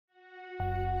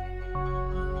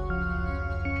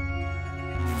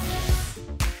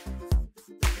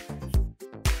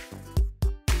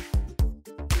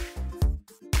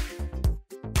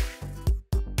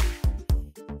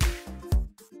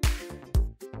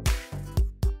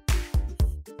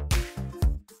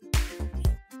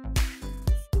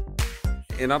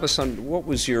Inaba-san, what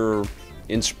was your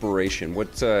inspiration?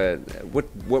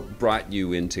 What brought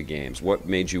you into games? What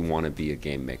made you want to be a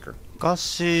game maker?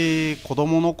 昔子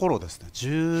供の頃ですね、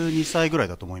12歳ぐらい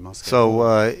だと思いますけど。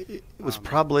So it was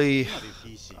probably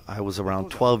I was around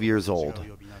 12 years old,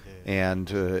 and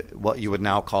what you would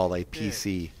now call a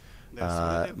PC.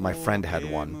 My friend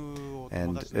had one.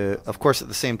 And of course, at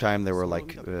the same time, there were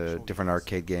like different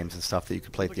arcade games and stuff that you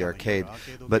could play at the arcade.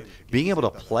 But being able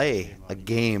to play a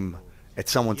game at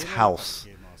someone's house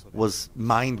was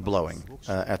mind-blowing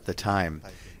at the time.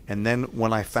 And then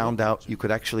when I found out you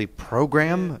could actually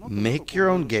make your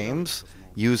own games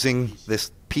using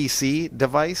this PC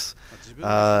device,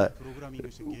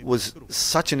 was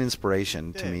such an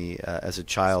inspiration to me as a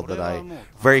child that I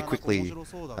very quickly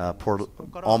poured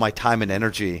all my time and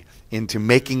energy into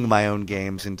making my own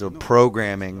games, into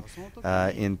programming,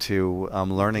 into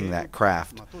learning that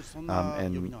craft.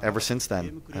 And ever since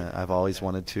then, I've always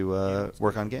wanted to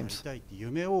work on games.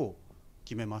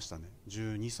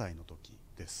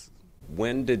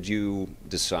 When did you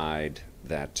decide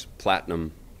that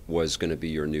Platinum was going to be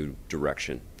your new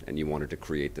direction and you wanted to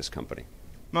create this company?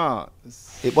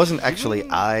 It wasn't actually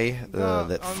I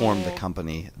that formed the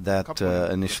company. That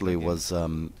initially was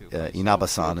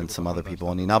Inaba-san and some other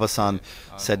people. And Inaba-san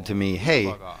said to me,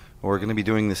 hey, we're going to be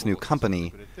doing this new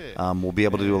company. We'll be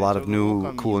able to do a lot of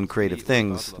new, cool, and creative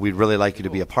things. We'd really like you to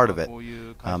be a part of it.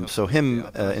 So him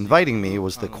inviting me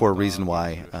was the core reason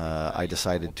why I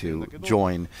decided to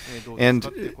join. And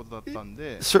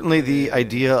certainly the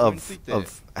idea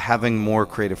of having more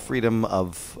creative freedom,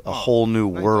 of a whole new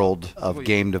world of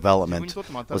game development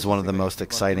was one of the most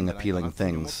exciting, appealing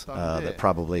things that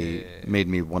probably made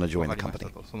me want to join the company.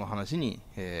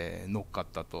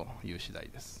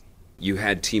 You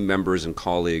had team members and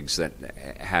colleagues that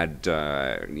had,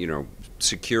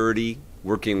 security,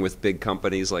 working with big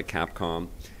companies like Capcom,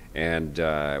 and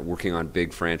working on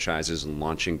big franchises and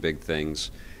launching big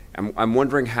things. I'm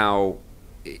wondering how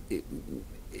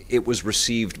it was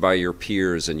received by your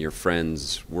peers and your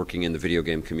friends working in the video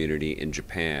game community in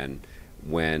Japan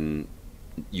when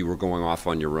you were going off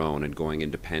on your own and going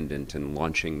independent and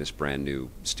launching this brand new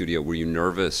studio. Were you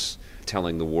nervous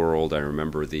telling the world? I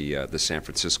remember the San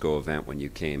Francisco event when you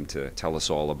came to tell us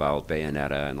all about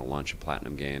Bayonetta and the launch of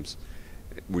PlatinumGames.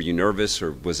 Were you nervous,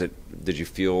 or did you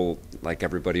feel like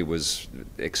everybody was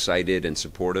excited and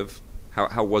supportive?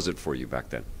 How was it for you back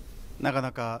then? なか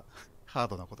なかハー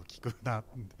ドなこと聞くな。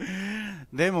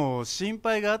でも心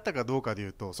配があったかどうかでい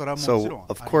うと、それはもちろん。So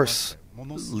of course,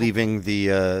 leaving the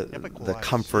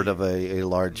comfort of a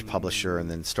large publisher and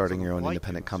then starting your own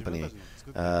independent company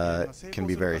can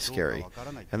be very scary.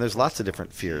 And there's lots of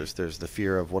different fears. There's the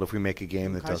fear of what if we make a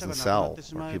game that doesn't sell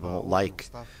or people don't like.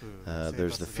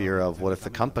 There's the fear of what if the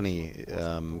company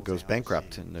goes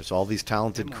bankrupt, and there's all these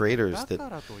talented creators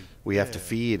that we have to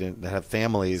feed and that have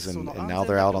families, and now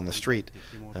they're out on the street.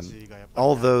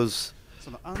 All those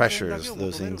pressures,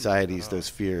 those anxieties, those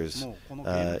fears,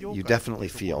 you definitely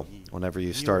feel whenever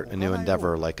you start a new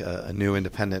endeavor like a new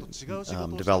independent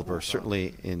developer,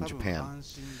 certainly in Japan.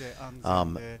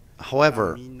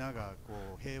 However,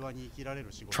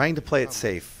 trying to play it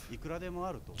safe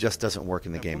just doesn't work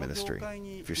in the game industry.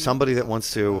 If you're somebody that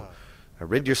wants to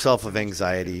rid yourself of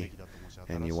anxiety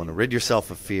and you want to rid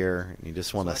yourself of fear and you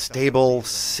just want a stable,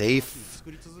 safe,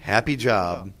 happy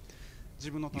job,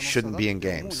 you shouldn't be in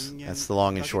games. That's the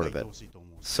long and short of it.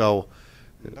 So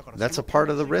that's a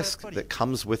part of the risk that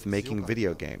comes with making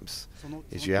video games,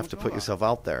 is you have to put yourself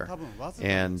out there.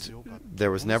 And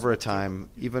there was never a time,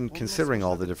 even considering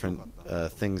all the different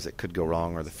things that could go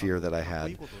wrong or the fear that I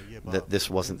had, that this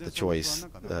wasn't the choice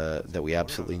that we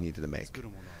absolutely needed to make.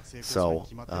 So,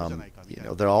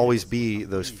 there'll always be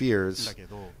those fears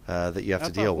that you have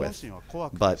to deal with,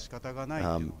 but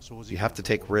you have to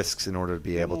take risks in order to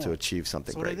be able to achieve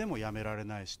something great.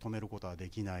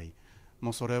 も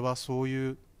うそれはそう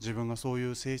いう自分がそうい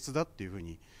う性質だっていうふう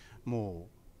にも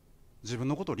う自分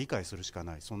のことを理解するしか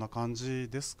ない、そんな感じ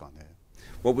ですかね。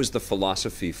What was the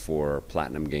philosophy for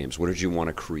PlatinumGames? What did you want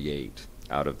to create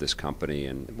out of this company,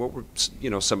 and what were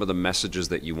some of the messages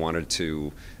that you wanted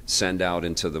to send out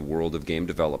into the world of game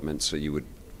development so you would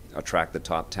attract the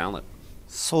top talent?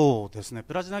 そうですね。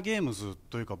プラチナゲームズ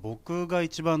というか僕が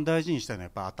一番大事にしたいの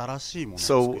はやっぱ新しいものを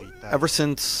作りたい。So ever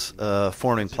since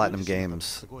forming Platinum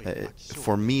Games,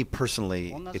 for me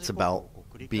personally, it's about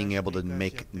being able to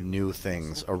make new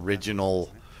things, original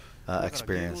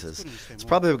experiences. It's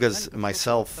probably because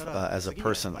myself as a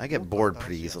person, I get bored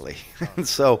pretty easily.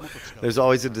 So there's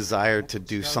always a desire to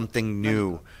do something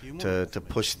new, to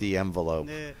push the envelope,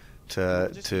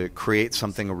 to create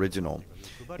something original.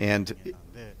 And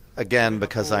again,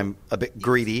 because I'm a bit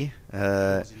greedy,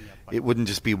 it wouldn't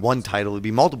just be one title, it would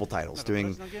be multiple titles,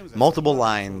 doing multiple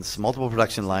lines, multiple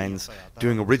production lines,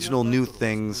 doing original new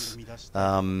things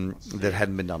that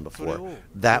hadn't been done before.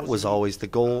 That was always the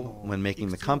goal when making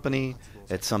the company.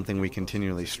 It's something we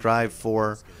continually strive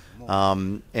for.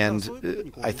 And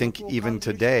I think even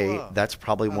today, that's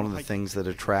probably one of the things that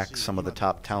attracts some of the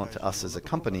top talent to us as a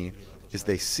company, is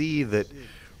they see that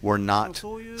we're not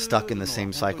stuck in the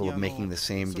same cycle of making the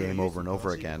same game over and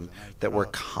over again, that we're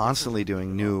constantly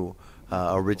doing new,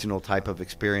 original type of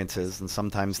experiences, and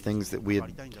sometimes things that we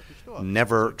had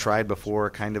never tried before,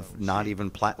 kind of not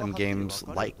even Platinum Games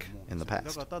like in the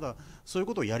past. そういう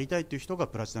ことをやりたいっていう人が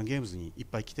プラチナゲームズにいっ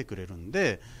ぱい来てくれるん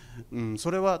で、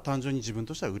それは単純に自分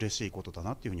としては嬉しいことだ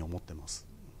なっていうふうに思ってます。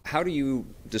How do you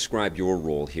describe your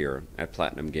role here at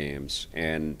Platinum Games,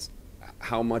 and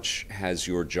how much has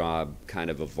your job kind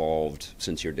of evolved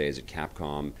since your days at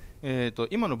Capcom?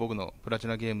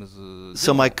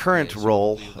 So my current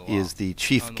role is the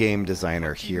chief game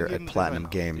designer here at Platinum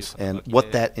Games, and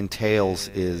what that entails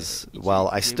is, while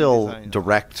I still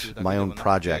direct my own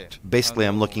project, basically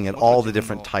I'm looking at all the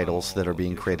different titles that are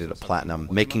being created at Platinum,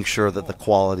 making sure that the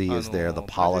quality is there, the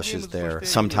polish is there.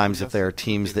 Sometimes if there are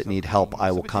teams that need help, I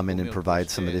will come in and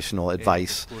provide some additional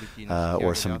advice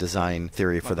or some design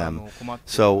theory for them.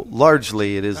 So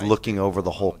largely it is looking over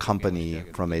the whole company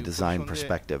from a design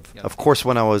perspective. Of course,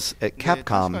 when I was at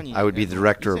Capcom, I would be the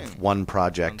director of one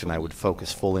project and I would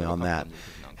focus fully on that.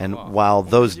 And while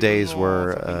those days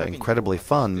were incredibly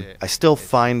fun, I still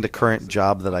find the current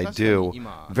job that I do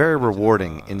very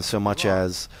rewarding, in so much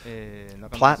as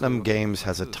Platinum Games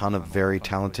has a ton of very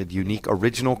talented, unique,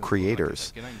 original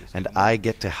creators, and I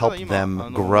get to help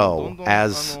them grow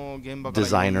as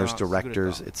designers,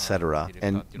 directors, etc.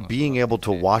 And being able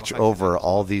to watch over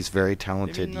all these very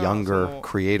talented younger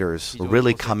creators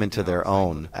really come into their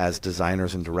own as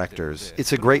designers and directors,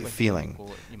 it's a great feeling.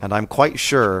 And I'm quite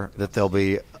sure that there'll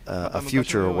be a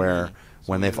future where,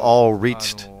 when they've all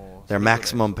reached their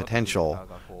maximum potential,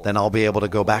 then I'll be able to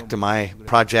go back to my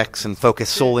projects and focus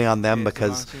solely on them,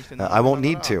 because I won't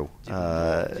need to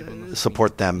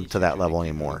support them to that level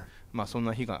anymore.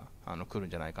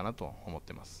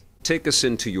 Take us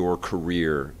into your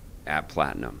career at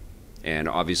Platinum. And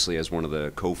obviously, as one of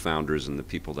the co-founders and the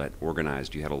people that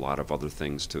organized, you had a lot of other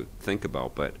things to think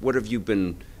about. But what have you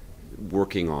been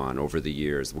working on over the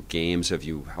years? What games have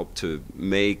you helped to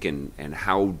make, and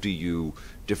how do you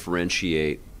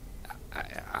differentiate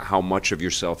how much of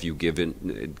yourself you give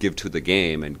to the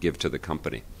game and give to the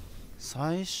company?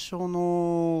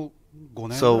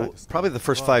 So probably the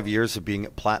first 5 years of being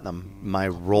at Platinum, my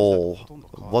role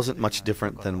wasn't much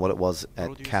different than what it was at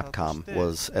Capcom.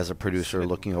 Was as a producer,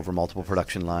 looking over multiple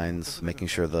production lines, making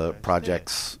sure the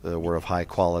projects were of high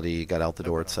quality, got out the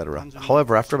door, etc.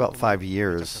 However, after about 5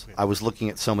 years, I was looking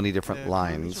at so many different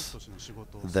lines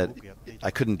that I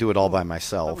couldn't do it all by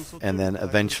myself, and then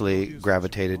eventually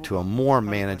gravitated to a more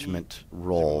management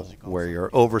role where you're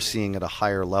overseeing at a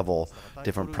higher level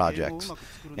different projects.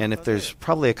 And if there's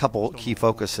probably a couple key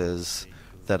focuses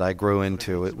that I grew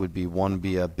into, it would be one,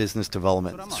 be a business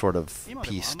development sort of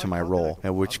piece to my role,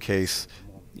 in which case,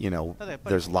 you know,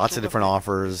 there's lots of different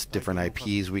offers, different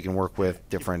IPs we can work with,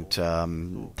 different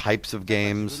types of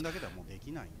games.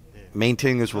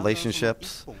 Maintaining those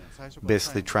relationships,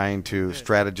 basically trying to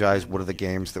strategize what are the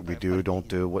games that we do, don't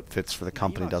do, what fits for the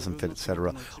company, doesn't fit,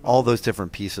 etc. All those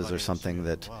different pieces are something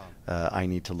that I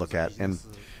need to look at. And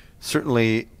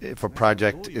certainly, if a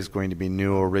project is going to be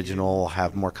new, original,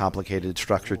 have more complicated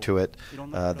structure to it,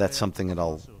 that's something that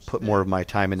I'll put more of my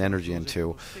time and energy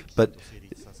into. But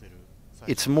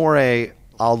it's more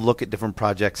I'll look at different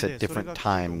projects at different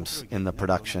times in the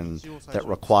production that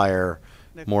require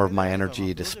more of my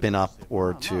energy to spin up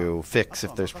or to fix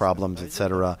if there's problems,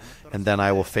 etc. And then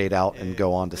I will fade out and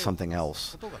go on to something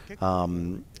else.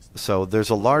 So there's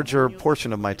a larger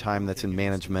portion of my time that's in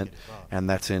management, and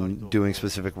that's in doing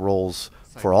specific roles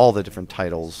for all the different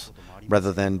titles,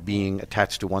 rather than being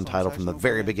attached to one title from the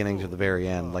very beginning to the very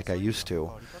end like I used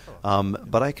to.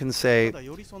 But I can say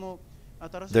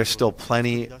there's still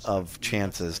plenty of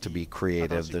chances to be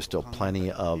creative. There's still plenty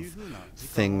of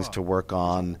things to work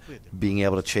on, being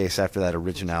able to chase after that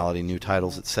originality, new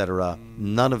titles, etc.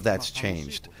 None of that's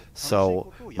changed.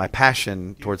 So my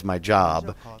passion towards my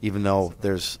job, even though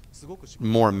there's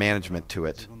more management to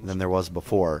it than there was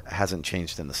before, hasn't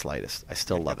changed in the slightest. I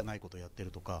still love it.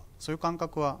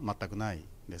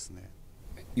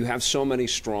 You have so many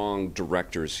strong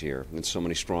directors here and so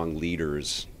many strong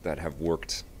leaders that have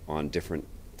worked on different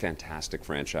fantastic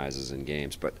franchises and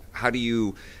games, but how do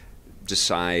you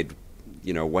decide,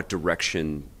 you know, what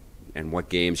direction and what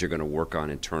games you're going to work on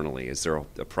internally? Is there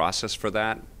a process for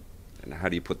that? And how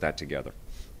do you put that together?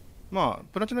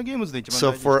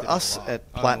 So for us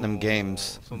at Platinum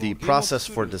Games, the process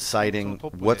for deciding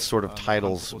what sort of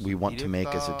titles we want to make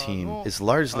as a team is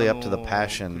largely up to the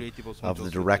passion of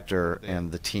the director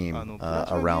and the team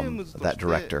around that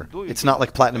director. It's not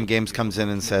like Platinum Games comes in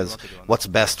and says, what's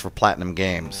best for Platinum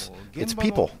Games? It's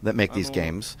people that make these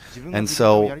games. And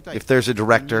so if there's a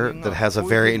director that has a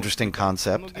very interesting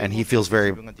concept and he feels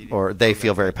they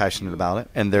feel very passionate about it,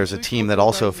 and there's a team that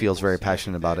also feels very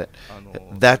passionate about it,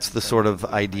 that's the sort of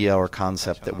idea or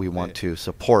concept that we want to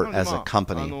support as a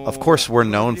company. Of course, we're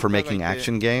known for making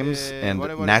action games, and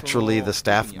naturally the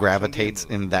staff gravitates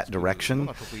in that direction,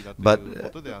 but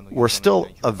we're still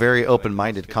a very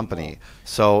open-minded company.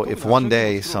 So if one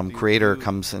day some creator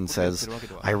comes and says,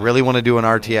 I really want to do an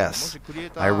RTS,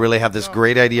 I really have this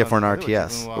great idea for an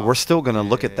RTS, we're still going to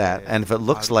look at that, and if it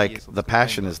looks like the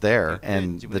passion is there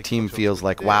and the team feels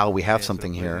like, wow, we have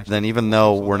something here, then even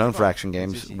though we're known for action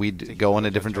games, we'd go in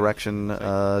a different direction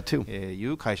too.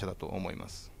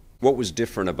 What was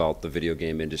different about the video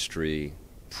game industry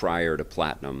prior to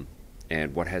Platinum,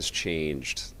 and what has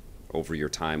changed over your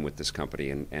time with this company,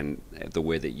 and the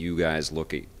way that you guys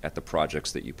look at the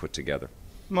projects that you put together?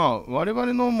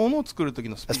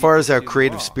 As far as our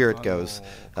creative spirit goes,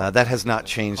 that has not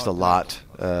changed a lot.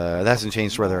 That hasn't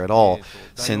changed rather at all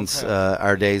since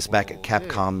our days back at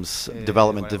Capcom's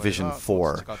Development Division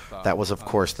 4. That was, of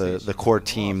course, the core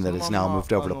team that has now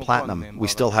moved over to Platinum. We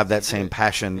still have that same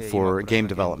passion for game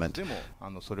development.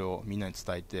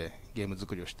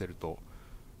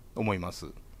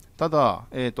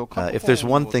 If there's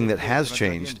one thing that has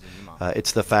changed,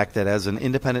 it's the fact that as an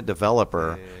independent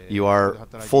developer, you are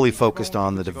fully focused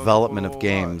on the development of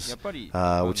games,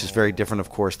 which is very different, of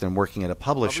course, than working at a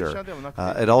publisher.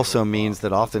 It also means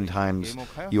that oftentimes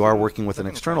you are working with an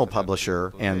external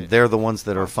publisher, and they're the ones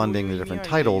that are funding the different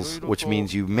titles, which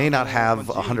means you may not have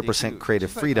 100%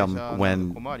 creative freedom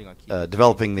when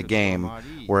developing the game,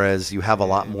 whereas you have a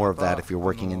lot more of that if you're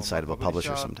working inside of a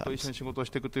publisher sometimes.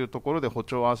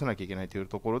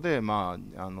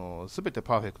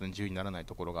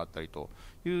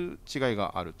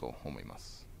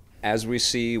 As we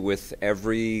see with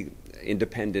every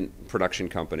independent production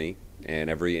company and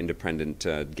every independent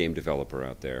game developer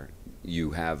out there,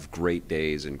 you have great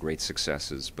days and great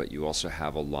successes, but you also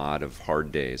have a lot of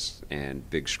hard days and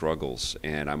big struggles.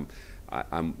 And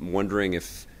I'm wondering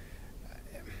if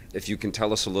you can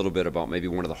tell us a little bit about maybe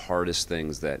one of the hardest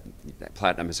things that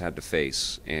Platinum has had to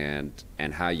face, and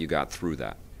how you got through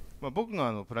that.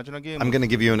 I'm going to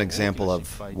give you an example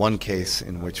of one case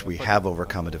in which we have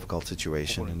overcome a difficult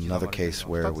situation, and another case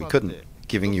where we couldn't,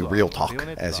 giving you real talk,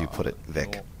 as you put it,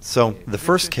 Vic. So the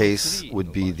first case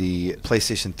would be the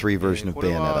PlayStation 3 version of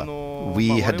Bayonetta.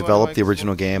 We had developed the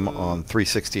original game on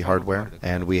 360 hardware,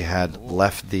 and we had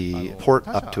left the port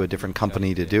up to a different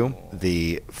company to do.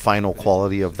 The final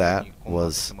quality of that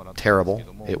was terrible.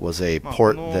 It was a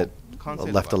port that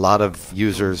left a lot of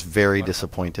users very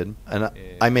disappointed. And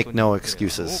I make no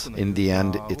excuses. In the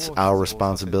end, it's our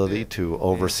responsibility to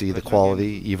oversee the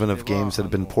quality even of games that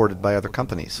have been ported by other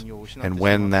companies. And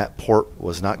when that port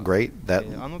was not great, that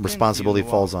responsibility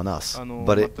falls on us.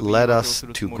 But it led us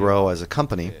to grow as a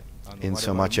company, in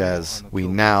so much as we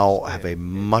now have a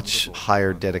much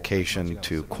higher dedication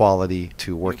to quality,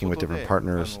 to working with different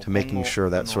partners, to making sure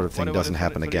that sort of thing doesn't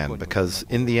happen again. Because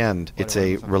in the end, it's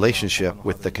a relationship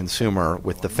with the consumer,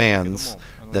 with the fans,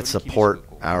 that support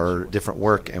our different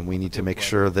work, and we need to make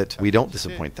sure that we don't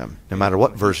disappoint them, no matter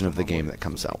what version of the game that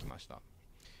comes out.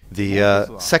 The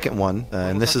second one,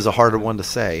 and this is a harder one to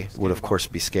say, would of course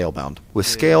be Scalebound. With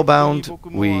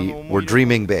Scalebound, we were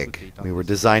dreaming big. We were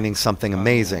designing something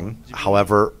amazing.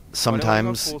 However,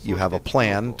 sometimes you have a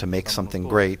plan to make something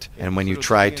great, and when you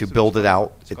try to build it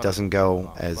out, it doesn't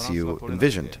go as you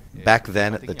envisioned. Back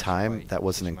then, at the time, that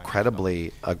was an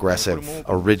incredibly aggressive,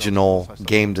 original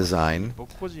game design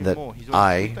that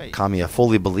I, Kamiya,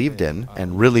 fully believed in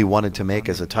and really wanted to make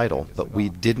as a title, but we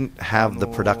didn't have the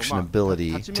production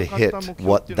ability to hit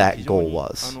what that goal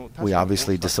was. We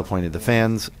obviously disappointed the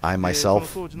fans. I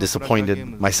myself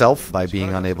disappointed myself by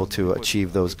being unable to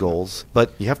achieve those goals.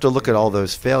 But you have to look at all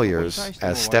those failures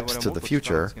as steps to the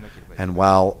future, and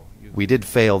while we did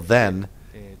fail then,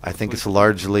 I think it's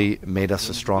largely made us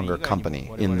a stronger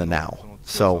company in the now.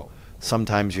 So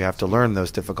sometimes you have to learn those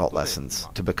difficult lessons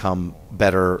to become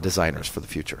better designers for the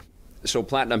future. So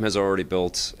Platinum has already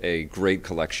built a great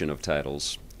collection of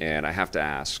titles, and I have to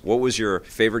ask, what was your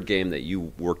favorite game that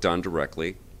you worked on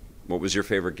directly? What was your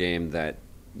favorite game that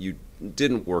you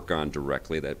didn't work on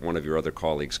directly, that one of your other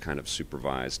colleagues kind of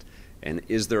supervised? And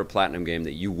is there a Platinum game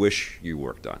that you wish you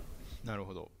worked on?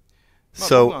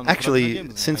 So, actually,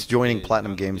 since joining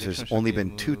Platinum Games, there's only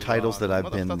been 2 titles that I've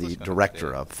been the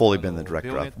director of, fully been the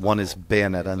director of. One is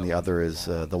Bayonetta, and the other is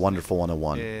The Wonderful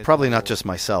 101. Probably not just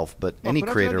myself, but any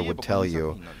creator would tell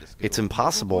you it's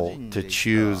impossible to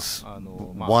choose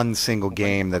one single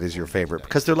game that is your favorite,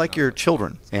 because they're like your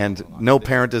children. And no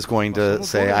parent is going to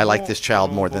say, I like this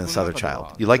child more than this other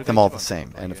child. You like them all the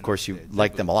same, and of course you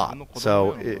like them a lot.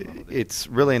 So it's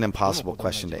really an impossible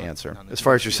question to answer. As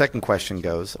far as your second question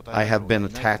goes, I have been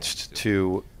attached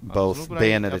to both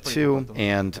Bayonetta 2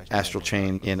 and Astral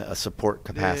Chain in a support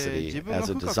capacity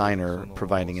as a designer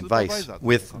providing advice.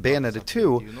 With Bayonetta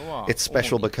 2, it's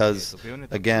special because,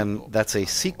 again, that's a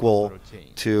sequel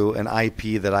to an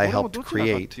IP that I helped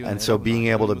create, and so being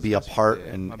able to be a part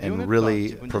and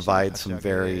really provide some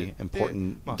very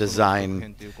important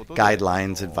design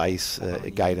guidelines, advice,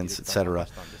 guidance, etc.,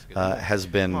 has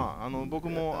been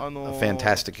a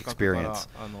fantastic experience.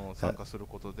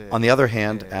 On the other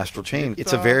hand, Astral Chain,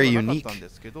 it's a very unique,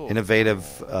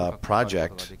 innovative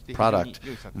product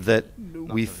that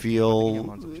we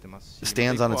feel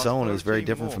stands on its own and is very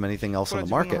different from anything else on the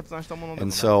market.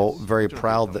 And so very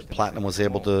proud that Platinum was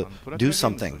able to do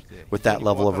something with that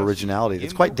level of originality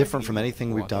that's quite different from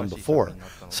anything we've done before.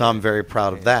 So I'm very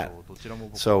proud of that.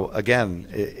 So again,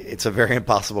 it's a very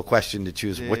impossible question to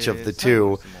choose which of the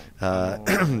two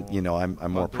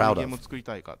I'm more proud of.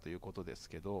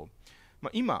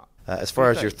 As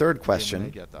far as your third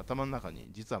question,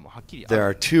 there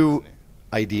are 2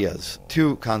 ideas,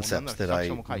 2 concepts that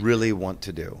I really want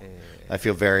to do, I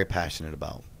feel very passionate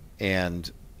about,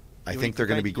 and I think they're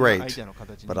going to be great,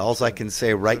 but all I can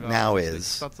say right now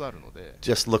is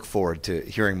just look forward to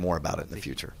hearing more about it in the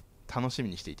future.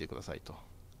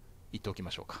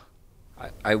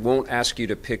 I won't ask you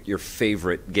to pick your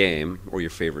favorite game or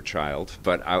your favorite child,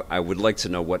 but I would like to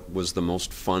know what was the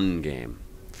most fun game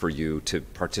for you to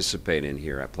participate in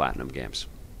here at Platinum Games,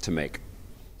 to make.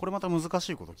 これまた難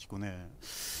しいこと聞くね。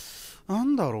な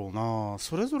んだろうな、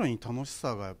それぞれに楽し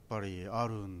さがやっぱりあ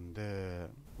るんで。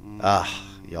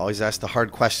You always ask the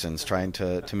hard questions, trying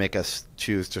to make us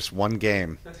choose just one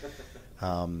game.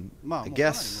 I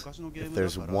guess if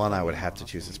there's one I would have to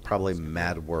choose, it's probably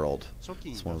Mad World.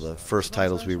 It's one of the first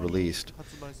titles we released.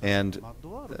 And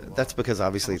that's because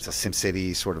obviously it's a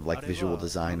SimCity sort of like visual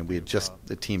design. And we had just,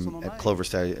 the team at Clover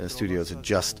Studios had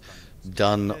just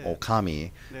done Okami,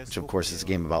 which of course is a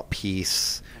game about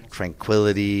peace,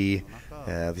 tranquility,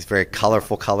 these very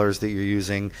colorful colors that you're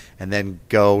using, and then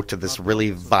go to this really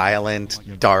violent,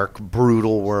 dark,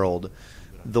 brutal world.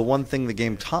 The one thing the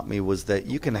game taught me was that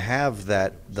you can have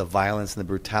the violence and the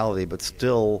brutality, but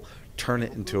still turn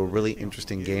it into a really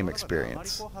interesting game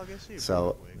experience.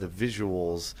 So the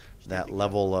visuals, that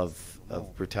level of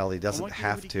brutality doesn't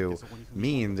have to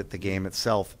mean that the game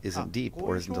itself isn't deep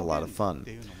or isn't a lot of fun.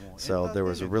 So there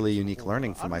was a really unique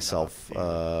learning for myself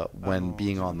when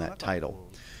being on that title.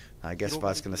 I guess if I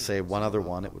was going to say one other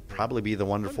one, it would probably be The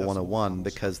Wonderful 101,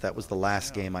 because that was the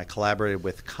last game I collaborated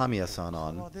with Kamiya-san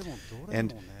on.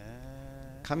 And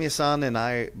Kamiya-san and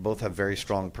I both have very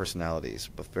strong personalities,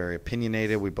 both very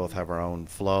opinionated. We both have our own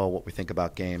flow, what we think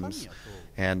about games.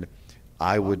 And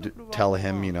I would tell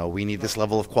him, we need this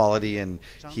level of quality, and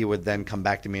he would then come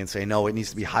back to me and say, no, it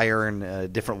needs to be higher in a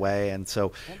different way. And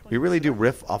so we really do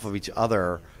riff off of each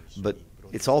other, but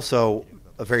it's also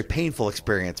a very painful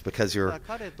experience because you're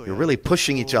really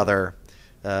pushing each other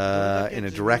in a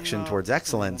direction towards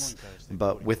excellence,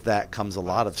 but with that comes a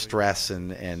lot of stress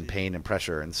and pain and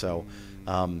pressure. And so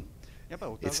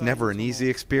it's never an easy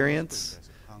experience,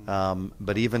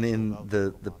 but even in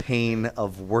the pain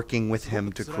of working with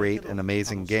him to create an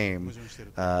amazing game,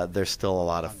 there's still a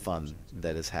lot of fun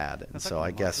that is had. And so I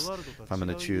guess if I'm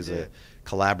going to choose a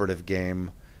collaborative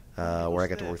game where I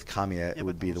got to work with Kamiya, it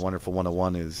would be The Wonderful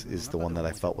 101 is the one that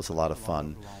I felt was a lot of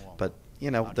fun. But,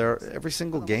 every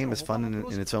single game is fun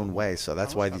in its own way, so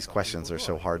that's why these questions are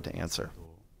so hard to answer.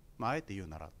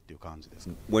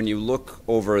 When you look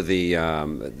over the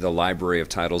library of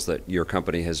titles that your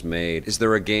company has made, is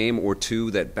there a game or two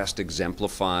that best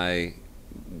exemplify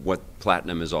what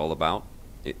Platinum is all about,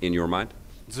 in your mind?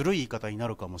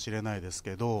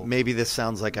 Maybe this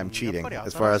sounds like I'm cheating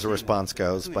as far as a response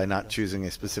goes by not choosing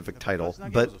a specific title.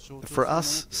 But for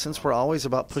us, since we're always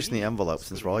about pushing the envelope,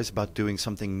 since we're always about doing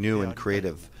something new and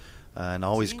creative, and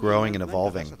always growing and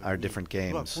evolving our different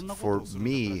games, for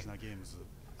me,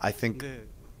 I think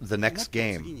the next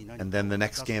game, and then the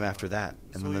next game after that,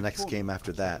 and then the next game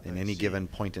after that, in any given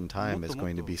point in time is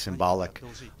going to be symbolic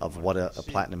of what a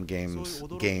Platinum Games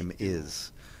game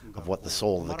is, of what the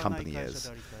soul of the company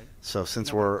is. So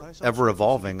since we're ever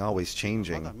evolving, always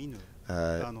changing,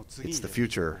 it's the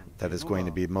future that is going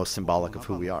to be most symbolic of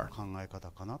who we are.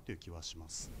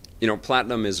 You know,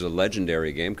 Platinum is a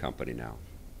legendary game company now.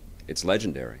 It's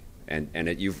legendary. And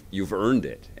you've earned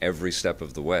it every step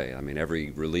of the way. I mean,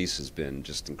 every release has been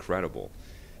just incredible.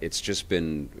 It's just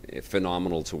been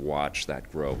phenomenal to watch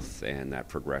that growth and that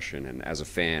progression. And as a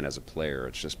fan, as a player,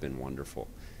 it's just been wonderful.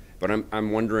 But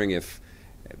I'm wondering if,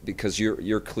 because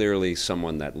you're clearly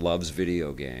someone that loves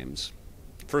video games.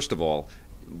 First of all,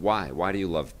 why? Why do you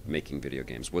love making video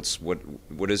games?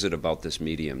 What is it about this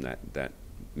medium that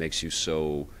makes you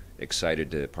so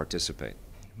excited to participate?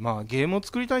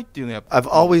 I've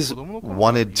always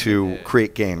wanted to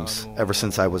create games ever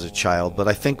since I was a child, but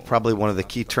I think probably one of the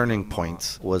key turning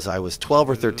points was I was 12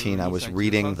 or 13. I was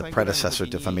reading the predecessor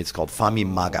to Famitsu called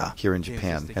Famimaga here in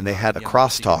Japan, and they had a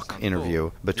crosstalk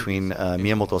interview between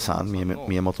Miyamoto-san,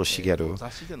 Miyamoto Shigeru,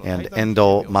 and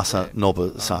Endo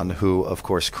Masanobu-san, who of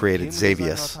course created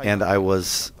Xavius, and I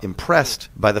was impressed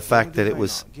by the fact that it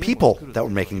was people that were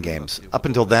making games. Up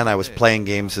until then, I was playing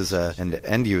games as an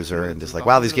end user and just like,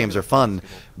 wow, these games are fun,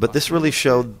 but this really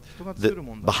showed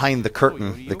that behind the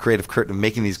curtain, the creative curtain of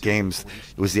making these games,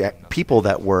 it was the people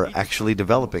that were actually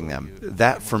developing them.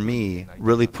 That, for me,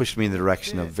 really pushed me in the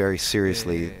direction of very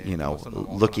seriously,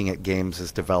 looking at games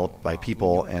as developed by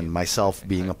people and myself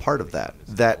being a part of that.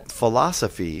 That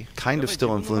philosophy kind of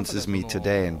still influences me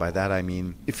today, and by that I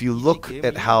mean, if you look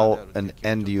at how an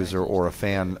end user or a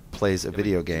fan plays a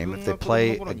video game, if they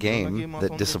play a game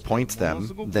that disappoints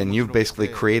them, then you've basically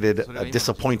created a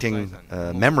disappointing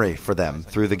memory for them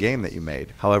through the game that you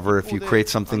made. However, if you create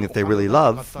something that they really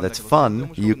love, that's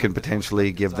fun, you can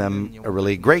potentially give them a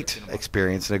really great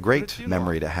experience and a great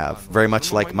memory to have. Very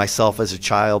much like myself as a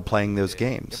child playing those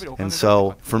games. And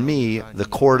so, for me, the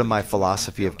core to my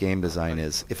philosophy of game design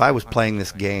is, if I was playing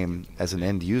this game as an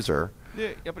end user,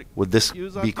 would this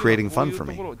be creating fun for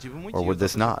me, or would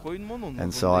this not?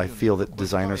 And so I feel that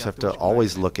designers have to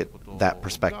always look at that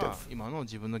perspective.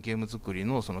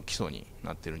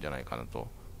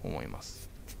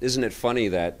 Isn't it funny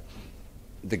that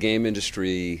the game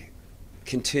industry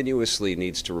continuously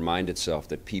needs to remind itself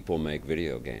that people make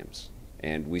video games?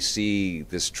 And we see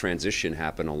this transition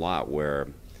happen a lot where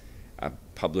a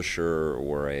publisher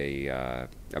or a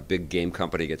big game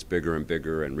company gets bigger and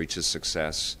bigger and reaches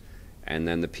success, and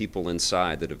then the people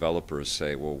inside, the developers,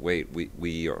 say, well, wait,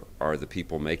 we are the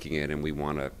people making it and we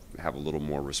want to have a little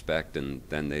more respect, and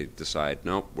then they decide,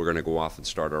 nope, we're going to go off and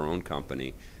start our own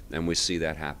company. And we see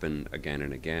that happen again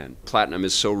and again. Platinum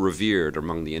is so revered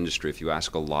among the industry. If you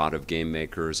ask a lot of game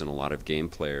makers and a lot of game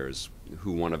players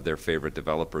who one of their favorite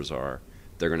developers are,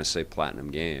 they're going to say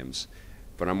PlatinumGames.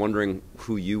 But I'm wondering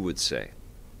who you would say.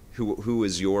 Who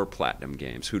is your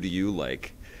PlatinumGames? Who do you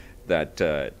like that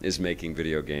is making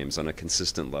video games on a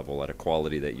consistent level at a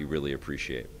quality that you really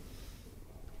appreciate?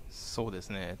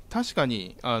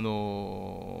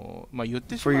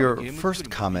 For your first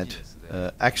comment,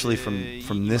 actually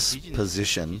from this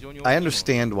position, I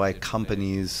understand why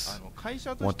companies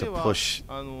want to push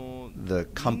the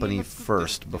company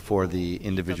first before the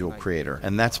individual creator.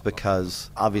 And that's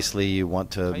because obviously you want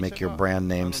to make your brand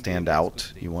name stand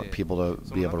out. You want people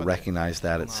to be able to recognize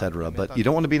that, etc. But you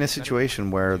don't want to be in a situation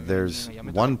where there's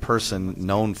one person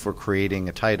known for creating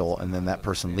a title and then that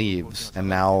person leaves, and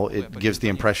now it gives the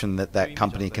impression that that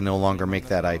company can no longer make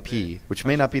that IP, which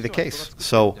may not be the case.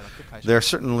 So there are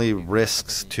certainly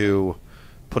risks to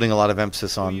putting a lot of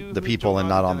emphasis on the people and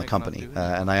not on the company,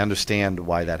 and I understand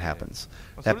why that happens.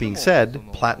 That being said,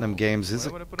 PlatinumGames is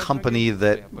a company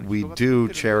that we do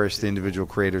cherish the individual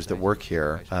creators that work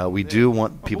here. We do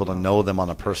want people to know them on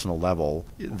a personal level.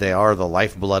 They are the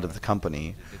lifeblood of the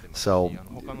company, so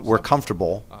we're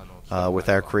comfortable with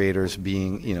our creators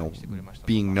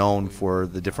being known for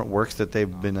the different works that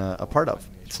they've been a part of.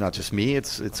 It's not just me,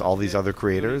 it's all these other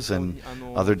creators and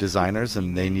other designers,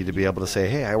 and they need to be able to say,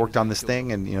 hey, I worked on this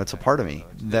thing and it's a part of me.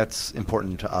 That's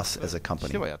important to us as a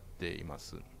company.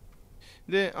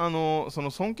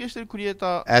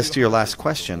 As to your last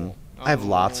question, I have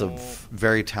lots of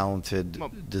very talented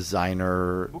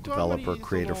designer, developer,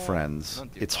 creator friends.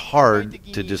 It's hard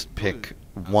to just pick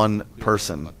one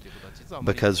person,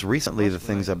 because recently the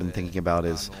things I've been thinking about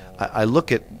is I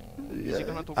look at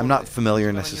I'm not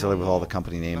familiar necessarily with all the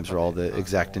company names or all the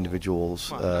exact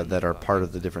individuals that are part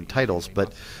of the different titles,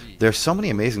 but there's so many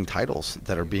amazing titles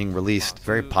that are being released,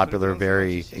 very popular,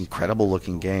 very incredible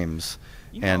looking games,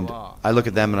 and I look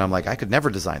at them and I'm like, I could never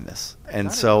design this. And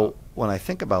so when I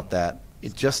think about that,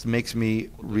 it just makes me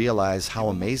realize how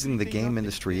amazing the game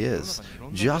industry is,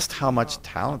 just how much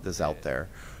talent is out there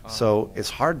So it's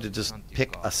hard to just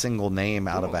pick a single name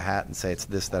out of a hat and say it's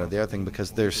this, that, or the other thing,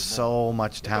 because there's so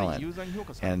much talent,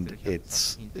 and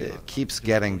it keeps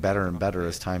getting better and better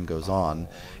as time goes on,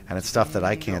 and it's stuff that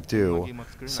I can't do.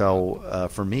 So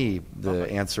for me, the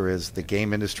answer is the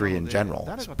game industry in general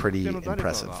is pretty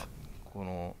impressive.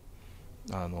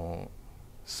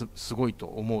 すごいと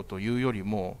思うというより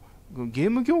も、ゲー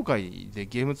ム業界で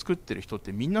ゲーム作ってる人っ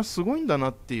てみんなすごいんだ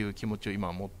なっていう気持ちを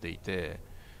今持っていて、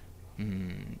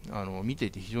見て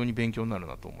いて非常に勉強になる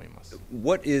なと思います。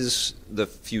What is the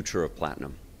future of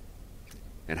Platinum?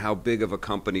 And how big of a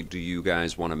company do you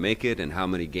guys want to make it? And how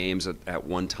many games at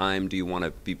one time do you want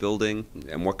to be building?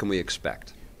 And what can we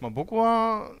expect? 僕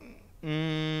は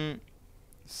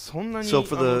So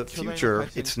for the future,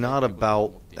 it's not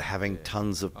about having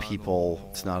tons of people,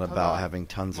 it's not about having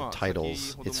tons of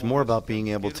titles, it's more about being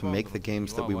able to make the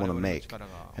games that we want to make.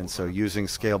 And so using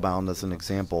Scalebound as an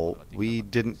example, we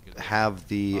didn't have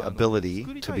the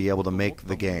ability to be able to make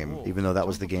the game, even though that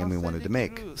was the game we wanted to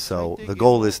make. So the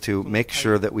goal is to make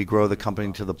sure that we grow the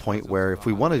company to the point where if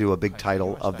we want to do a big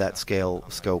title of that scale,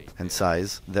 scope, and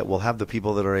size, that we'll have the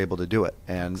people that are able to do it.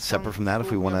 And separate from that, if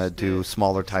we want to do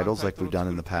smaller titles like we've done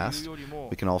in the past,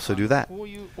 we can also do that.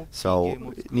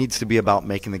 So it needs to be about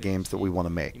making the games that we want to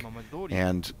make.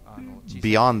 And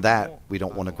beyond that, we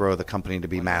don't want to grow the company to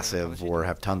be massive or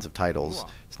have tons of titles.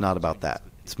 It's not about that.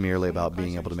 It's merely about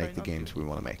being able to make the games we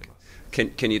want to make.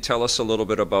 Can you tell us a little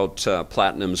bit about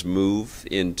Platinum's move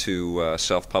into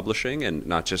self-publishing and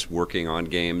not just working on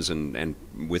games and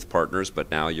with partners, but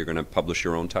now you're going to publish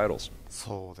your own titles?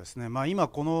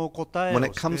 When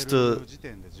it comes to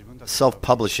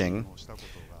self-publishing,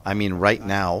 I mean, right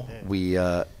now, we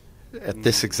at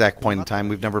this exact point in time,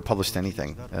 we've never published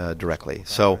anything directly.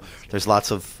 So there's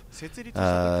lots of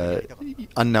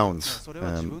unknowns,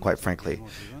 quite frankly.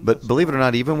 But believe it or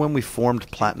not, even when we formed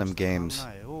PlatinumGames,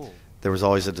 there was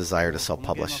always a desire to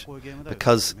self-publish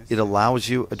because it allows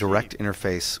you a direct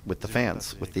interface with the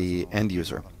fans, with the end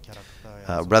user,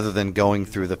 rather than going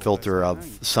through the filter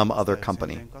of some other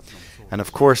company. And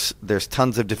of course, there's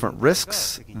tons of different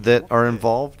risks that are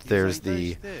involved. There's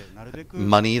the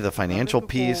money, the financial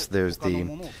piece. There's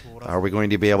the, are we going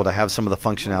to be able to have some of the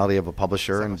functionality of a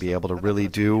publisher and be able to really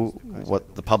do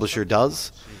what the publisher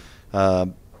does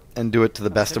and do it to the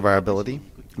best of our ability?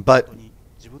 But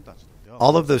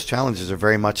all of those challenges are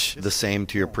very much the same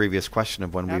to your previous question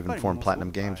of when we even formed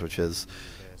PlatinumGames, which is,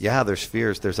 yeah, there's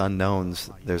fears, there's unknowns,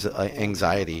 there's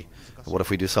anxiety. What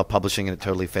if we do self-publishing and it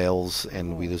totally fails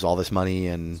and we lose all this money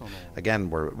and,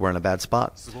 again, we're in a bad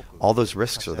spot? All those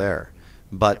risks are there.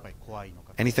 But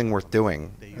anything worth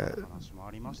doing,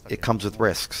 it comes with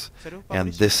risks.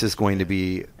 And this is going to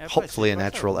be, hopefully, a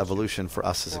natural evolution for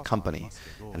us as a company.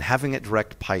 And having it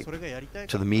direct pipe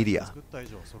to the media,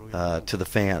 to the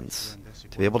fans,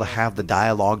 to be able to have the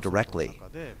dialogue directly,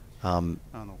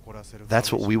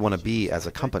 that's what we want to be as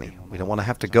a company. We don't want to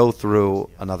have to go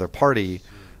through another party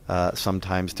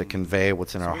sometimes to convey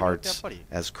what's in our hearts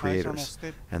as creators.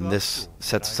 And this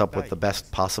sets us up with the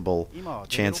best possible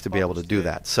chance to be able to do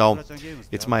that. So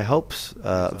it's my hopes,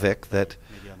 Vic, that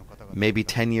maybe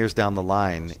 10 years down the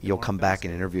line, you'll come back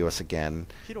and interview us again,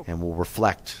 and we'll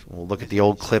reflect. We'll look at the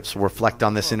old clips, we'll reflect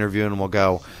on this interview, and we'll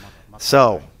go,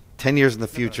 so 10 years in the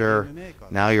future,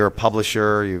 now you're a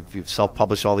publisher, you've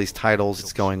self-published all these titles,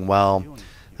 it's going well.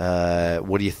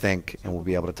 What do you think? And we'll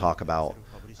be able to talk about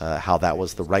how that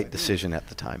was the right decision at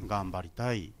the time. 頑張り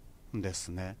たいです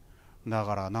ね。だ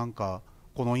からなんか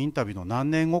このインタビューの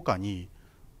何年後かに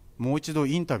もう一度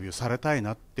インタビューされたい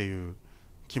なっていう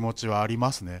気持ちはあり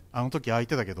ますね。あの時空い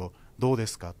てたけどどうで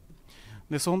すか。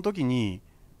でその時に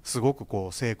すごくこ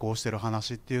う成功してる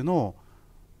話っていうのを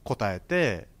答え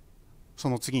て、そ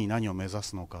の次に何を目指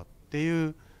すのかってい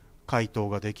う回答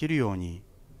ができるように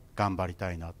頑張り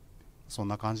たいな。そん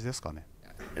な感じですかね。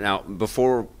Now,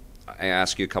 before I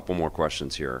ask you a couple more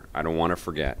questions here, I don't want to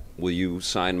forget. Will you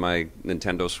sign my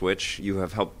Nintendo Switch? You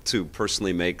have helped to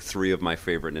personally make 3 of my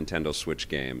favorite Nintendo Switch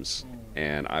games,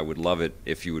 and I would love it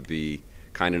if you would be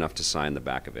kind enough to sign the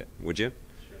back of it. Would you?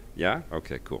 Sure. Yeah?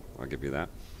 Okay, cool. I'll give you that.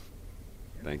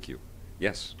 Thank you.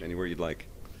 Yes, anywhere you'd like.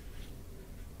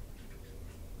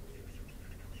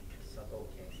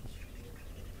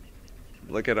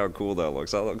 Look at how cool that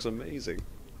looks. That looks amazing.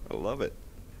 I love it.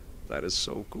 That is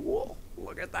so cool.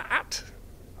 Look at that.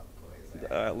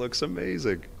 That looks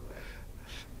amazing.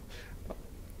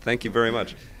 Thank you very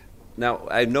much. Now,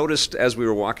 I noticed as we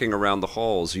were walking around the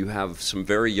halls, you have some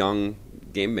very young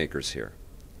game makers here.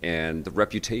 And the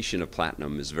reputation of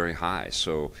Platinum is very high.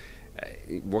 So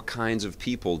what kinds of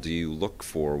people do you look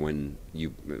for when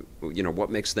what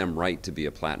makes them right to be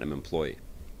a Platinum employee?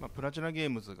 プラチナゲー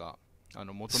ムズが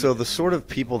So the sort of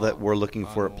people that we're looking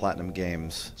for at Platinum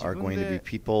Games are going to be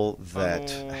people that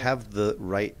have the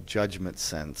right judgment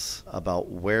sense about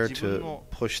where to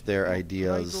push their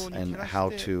ideas and how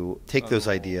to take those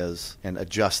ideas and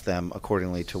adjust them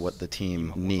accordingly to what the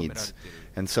team needs.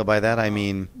 And so by that I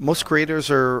mean most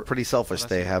creators are pretty selfish.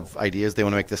 They have ideas. They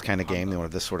want to make this kind of game. They want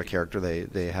this sort of character.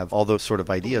 They have all those sort of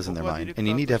ideas in their mind. And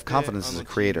you need to have confidence as a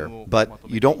creator. But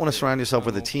you don't want to surround yourself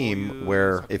with a team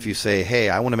where if you say, hey,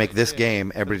 I want to make this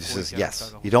game, everybody says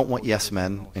yes. You don't want yes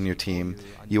men in your team.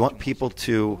 You want people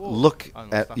to look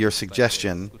at your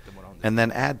suggestion and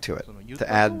then add to it, to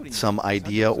add some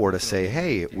idea or to say,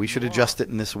 hey, we should adjust it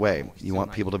in this way. You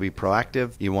want people to be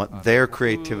proactive. You want their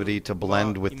creativity to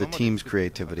blend with the team's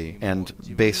creativity and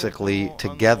basically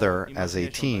together as a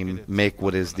team make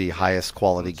what is the highest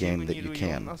quality game that you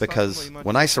can. Because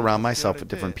when I surround myself with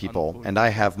different people and I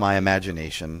have my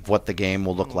imagination of what the game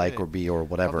will look like or be or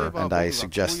whatever, and I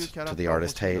suggest to the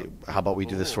artist, hey, how about we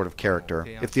do this sort of character?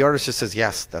 If the artist just says,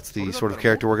 yes, that's the sort of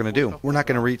character we're going to do, we're not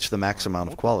going to reach the max amount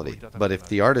of quality. But if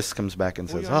the artist comes back and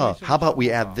says, oh, how about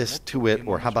we add this to it,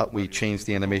 or how about we change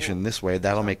the animation this way,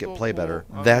 that'll make it play better,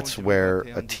 that's where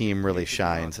a team really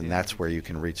shines, and that's where you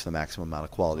can reach the maximum amount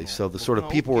of quality. So the sort of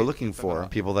people we're looking for,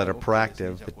 people that are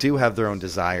proactive, that do have their own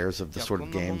desires of the sort of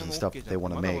games and stuff that they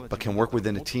want to make, but can work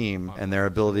within a team, and their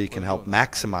ability can help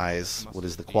maximize what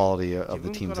is the quality of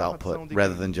the team's output,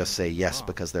 rather than just say yes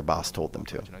because their boss told them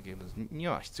to.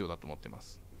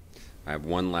 I have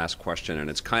one last question, and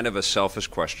it's kind of a selfish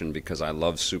question because I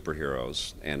love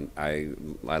superheroes, and I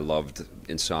loved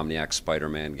Insomniac's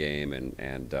Spider-Man game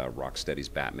and Rocksteady's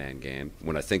Batman game.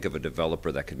 When I think of a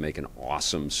developer that could make an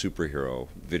awesome superhero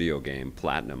video game,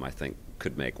 Platinum, I think,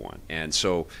 could make one. And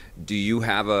so do you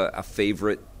have a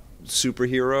favorite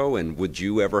superhero, and would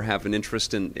you ever have an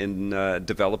interest in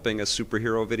developing a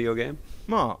superhero video game?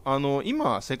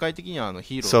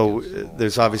 So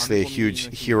there's obviously a huge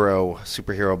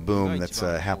superhero boom that's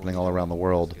happening all around the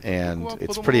world, and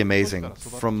it's pretty amazing.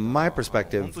 From my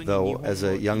perspective, though, as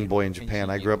a young boy in Japan,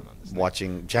 I grew up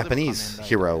watching Japanese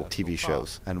hero TV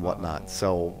shows and whatnot.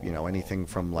 So, you know, anything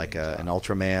from like an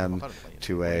Ultraman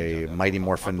to a Mighty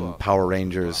Morphin Power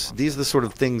Rangers. These are the sort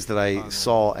of things that I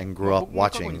saw and grew up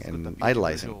watching and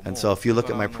idolizing. And so if you look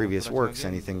at my previous works,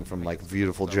 anything from like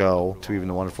Beautiful Joe to even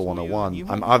The Wonderful 101,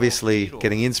 I'm obviously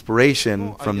getting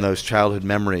inspiration from those childhood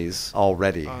memories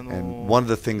already. And one of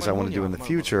the things I want to do in the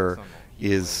future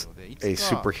is a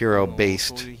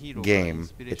superhero-based game.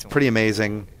 It's pretty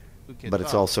amazing, but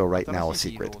it's also right now a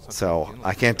secret. So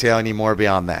I can't tell any more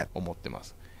beyond that.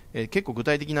 結構具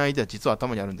体的なアイデア実は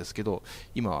頭にあるんですけど、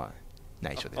今は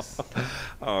内緒です。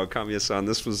Oh, Kamiya-san,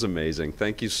 this was amazing.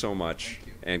 Thank you so much,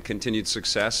 and continued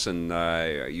success. And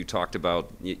you talked about,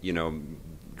 you know,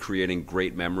 creating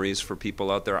great memories for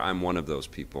people out there. I'm one of those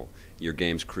people. Your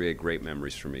games create great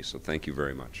memories for me, so thank you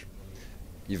very much.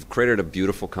 You've created a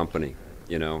beautiful company,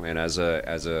 you know, and as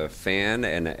a fan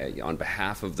and on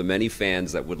behalf of the many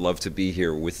fans that would love to be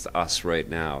here with us right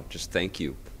now, just thank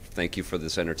you. Thank you for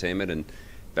this entertainment, and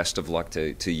best of luck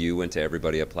to you and to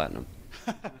everybody at Platinum.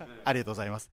 ありがとうござい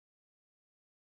ます。